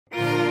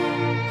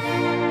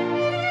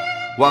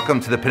Welcome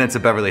to the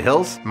Peninsula Beverly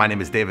Hills. My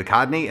name is David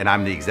Codney and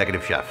I'm the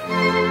executive chef.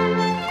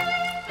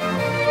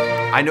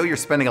 I know you're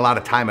spending a lot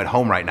of time at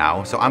home right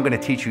now, so I'm gonna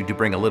teach you to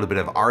bring a little bit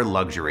of our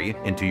luxury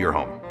into your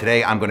home.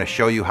 Today, I'm gonna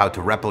show you how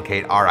to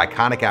replicate our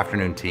iconic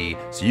afternoon tea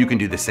so you can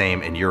do the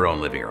same in your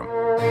own living room.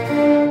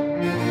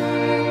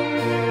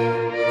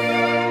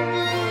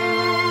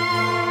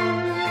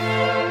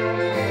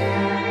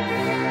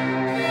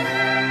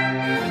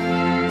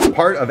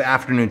 Part of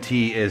afternoon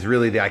tea is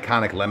really the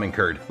iconic lemon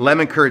curd.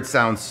 Lemon curd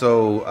sounds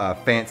so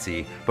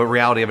fancy, but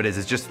reality of it is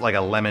it's just like a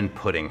lemon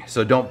pudding.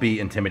 So don't be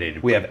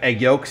intimidated. We have egg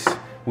yolks,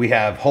 we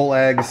have whole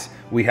eggs,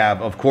 we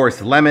have, of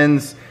course,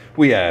 lemons,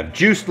 we have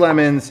juiced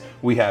lemons,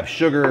 we have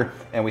sugar,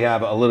 and we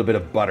have a little bit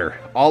of butter,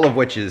 all of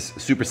which is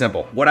super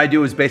simple. What I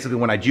do is basically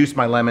when I juice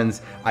my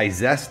lemons, I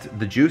zest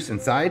the juice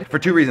inside for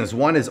two reasons.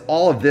 One is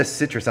all of this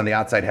citrus on the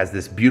outside has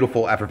this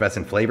beautiful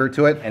effervescent flavor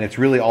to it, and it's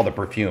really all the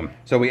perfume.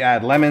 So we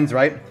add lemons,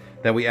 right?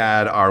 Then we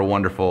add our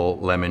wonderful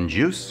lemon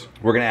juice.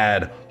 We're gonna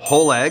add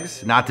whole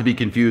eggs, not to be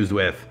confused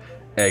with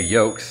egg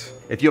yolks.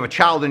 If you have a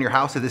child in your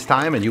house at this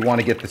time and you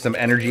wanna get some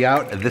energy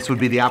out, this would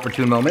be the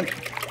opportune moment.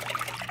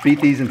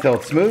 Beat these until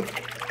it's smooth.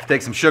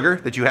 Take some sugar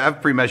that you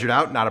have pre-measured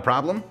out, not a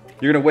problem.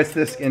 You're gonna whisk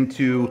this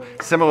into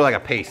similar like a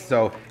paste.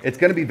 So it's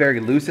gonna be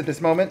very loose at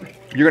this moment.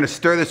 You're gonna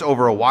stir this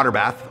over a water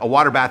bath. A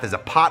water bath is a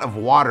pot of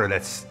water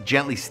that's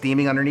gently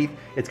steaming underneath.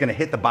 It's gonna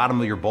hit the bottom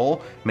of your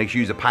bowl. Make sure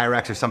you use a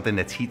Pyrex or something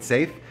that's heat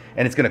safe.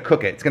 And it's gonna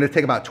cook it. It's gonna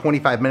take about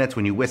 25 minutes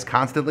when you whisk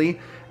constantly.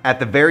 At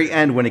the very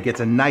end, when it gets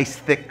a nice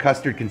thick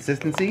custard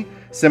consistency,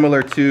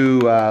 similar to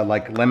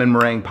like lemon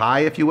meringue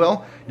pie, if you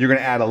will, you're gonna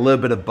add a little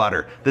bit of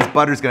butter. This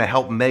butter is gonna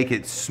help make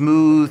it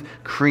smooth,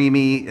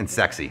 creamy, and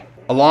sexy.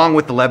 Along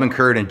with the lemon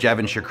curd and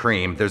Devonshire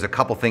cream, there's a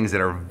couple things that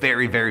are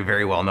very, very,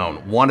 very well known.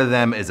 One of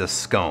them is a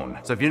scone.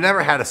 So if you've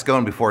never had a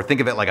scone before, think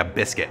of it like a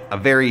biscuit. A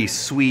very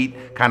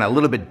sweet, kind of a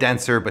little bit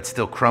denser, but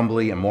still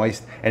crumbly and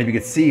moist. And if you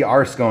can see,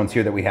 our scones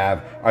here that we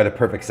have are the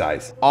perfect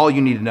size. All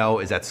you need to know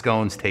is that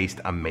scones taste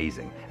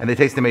amazing. And they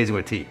taste amazing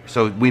with tea.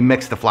 So we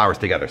mix the flours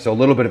together. So a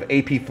little bit of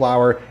AP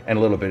flour and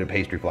a little bit of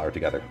pastry flour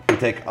together. We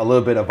take a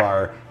little bit of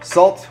our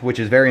salt, which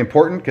is very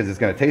important because it's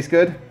gonna taste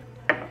good.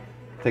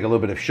 Take a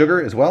little bit of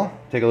sugar as well.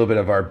 Take a little bit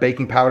of our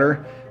baking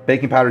powder.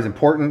 Baking powder is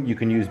important. You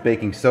can use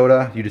baking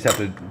soda. You just have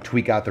to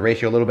tweak out the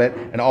ratio a little bit.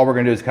 And all we're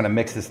gonna do is kind of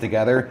mix this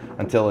together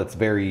until it's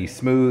very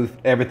smooth.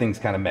 Everything's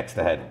kind of mixed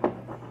ahead.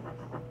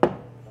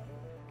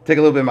 Take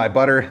a little bit of my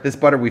butter. This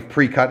butter we've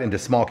pre-cut into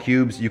small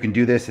cubes. You can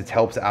do this, it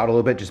helps out a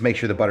little bit. Just make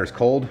sure the butter's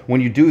cold. When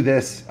you do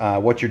this,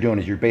 what you're doing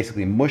is you're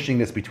basically mushing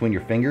this between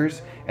your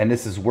fingers, and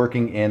this is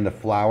working in the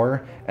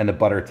flour and the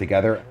butter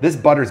together. This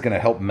butter is gonna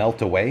help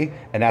melt away,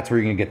 and that's where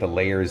you're gonna get the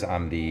layers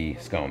on the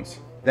scones.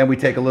 Then we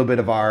take a little bit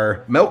of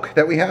our milk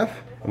that we have,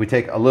 and we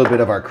take a little bit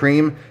of our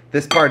cream.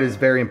 This part is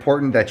very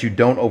important that you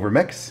don't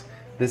overmix.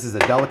 This is a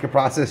delicate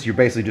process. You're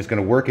basically just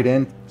gonna work it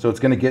in. So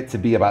it's gonna get to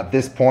be about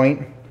this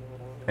point,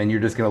 and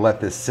you're just gonna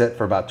let this sit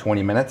for about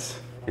 20 minutes.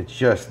 It's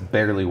just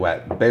barely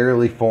wet,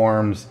 barely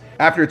forms.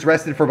 After it's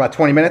rested for about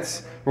 20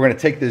 minutes, we're gonna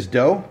take this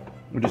dough,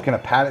 we're just gonna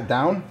pat it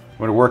down.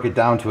 We're gonna work it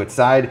down to its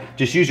side.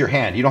 Just use your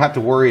hand. You don't have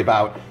to worry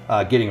about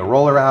getting a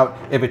roller out.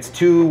 If it's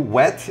too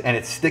wet and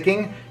it's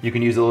sticking, you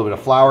can use a little bit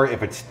of flour.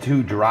 If it's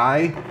too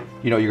dry,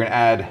 you're gonna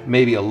add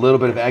maybe a little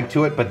bit of egg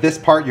to it. But this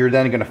part, you're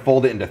then gonna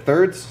fold it into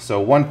thirds.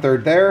 So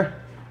 1/3 there,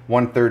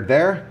 1/3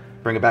 there.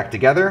 Bring it back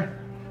together,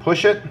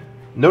 push it.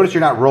 Notice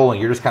you're not rolling,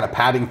 you're just kind of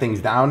patting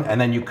things down,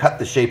 and then you cut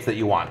the shapes that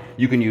you want.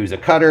 You can use a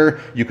cutter,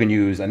 you can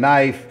use a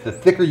knife. The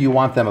thicker you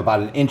want them,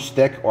 about 1 inch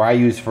thick, or I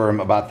use from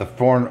about the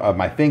form of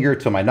my finger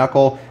to my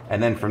knuckle,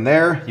 and then from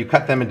there, you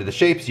cut them into the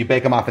shapes, you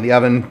bake them off in the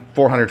oven,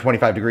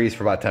 425 degrees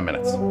for about 10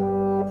 minutes.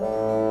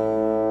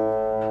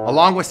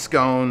 Along with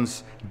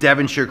scones,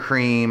 Devonshire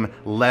cream,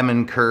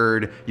 lemon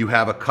curd, you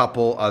have a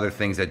couple other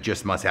things that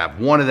just must have.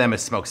 One of them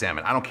is smoked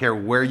salmon. I don't care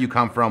where you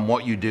come from,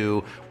 what you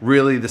do,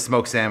 really the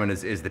smoked salmon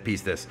is the piece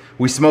of this.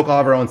 We smoke all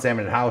of our own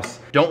salmon in house.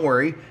 Don't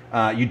worry,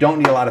 you don't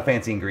need a lot of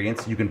fancy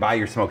ingredients. You can buy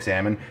your smoked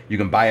salmon, you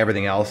can buy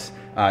everything else.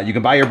 You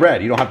can buy your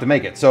bread, you don't have to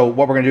make it. So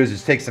what we're gonna do is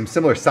just take some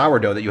similar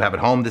sourdough that you have at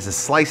home. This is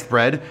sliced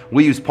bread.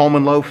 We use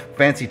Pullman loaf,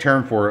 fancy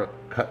term for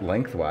cut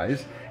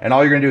lengthwise. And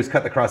all you're gonna do is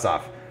cut the crust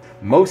off.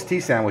 Most tea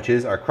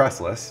sandwiches are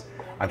crustless.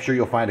 I'm sure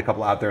you'll find a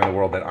couple out there in the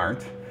world that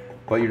aren't,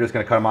 but you're just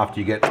gonna cut them off till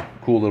you get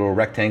cool little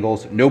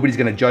rectangles. Nobody's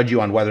gonna judge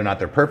you on whether or not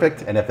they're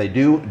perfect, and if they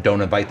do,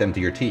 don't invite them to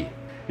your tea.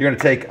 You're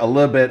gonna take a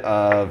little bit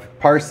of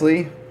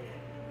parsley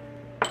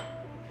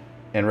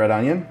and red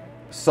onion,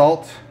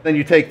 salt, then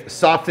you take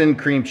softened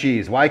cream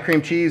cheese. Why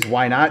cream cheese?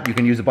 Why not? You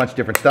can use a bunch of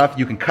different stuff.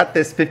 You can cut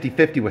this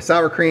 50-50 with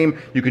sour cream.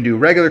 You can do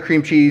regular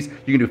cream cheese.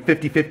 You can do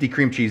 50-50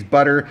 cream cheese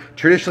butter.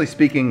 Traditionally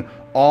speaking,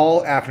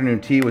 all afternoon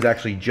tea was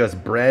actually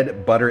just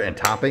bread, butter, and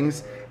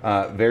toppings.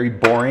 Very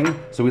boring,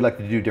 so we like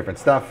to do different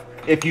stuff.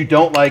 If you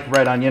don't like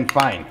red onion,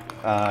 fine.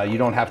 You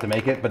don't have to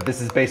make it, but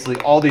this is basically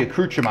all the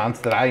accoutrements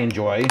that I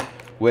enjoy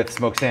with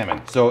smoked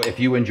salmon. So if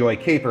you enjoy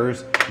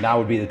capers, now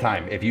would be the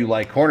time. If you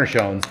like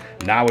cornichons,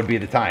 now would be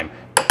the time.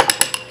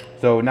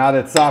 So now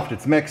that it's soft,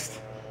 it's mixed,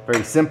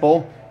 very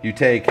simple. You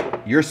take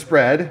your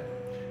spread,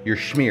 your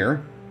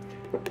schmear,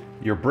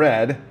 your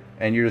bread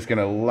and you're just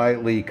gonna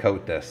lightly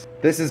coat this.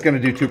 This is gonna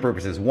do two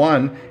purposes.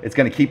 One, it's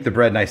gonna keep the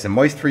bread nice and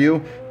moist for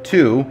you.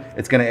 Two,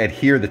 it's gonna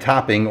adhere the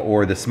topping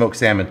or the smoked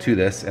salmon to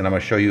this, and I'm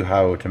gonna show you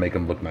how to make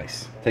them look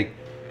nice. Take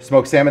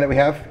smoked salmon that we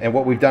have, and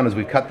what we've done is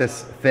we've cut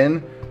this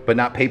thin, but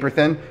not paper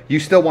thin. You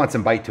still want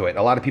some bite to it.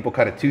 A lot of people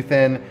cut it too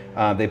thin.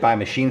 They buy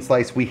machine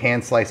slice. We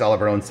hand slice all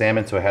of our own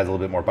salmon, so it has a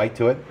little bit more bite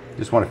to it.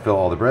 Just wanna fill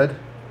all the bread,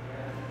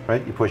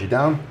 right? You push it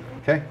down,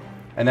 okay?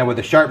 And then with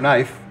a sharp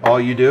knife,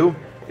 all you do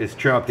is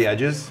trim up the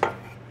edges.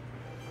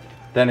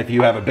 Then if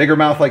you have a bigger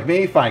mouth like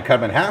me, fine,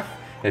 cut them in half.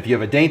 If you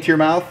have a daintier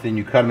mouth, then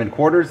you cut them in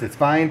quarters, it's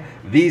fine.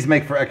 These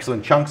make for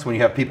excellent chunks when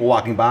you have people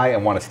walking by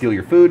and want to steal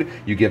your food.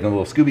 You give them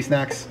little Scooby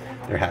snacks,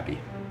 they're happy.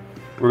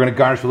 We're gonna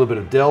garnish with a little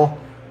bit of dill.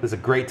 This is a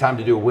great time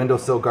to do a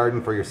windowsill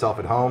garden for yourself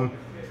at home.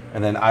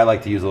 And then I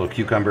like to use a little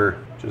cucumber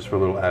just for a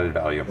little added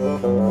value.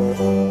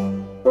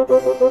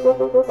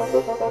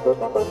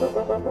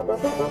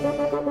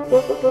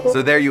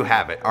 So there you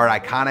have it, our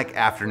iconic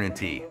afternoon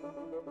tea.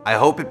 I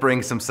hope it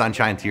brings some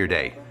sunshine to your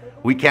day.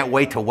 We can't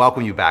wait to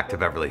welcome you back to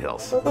Beverly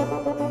Hills.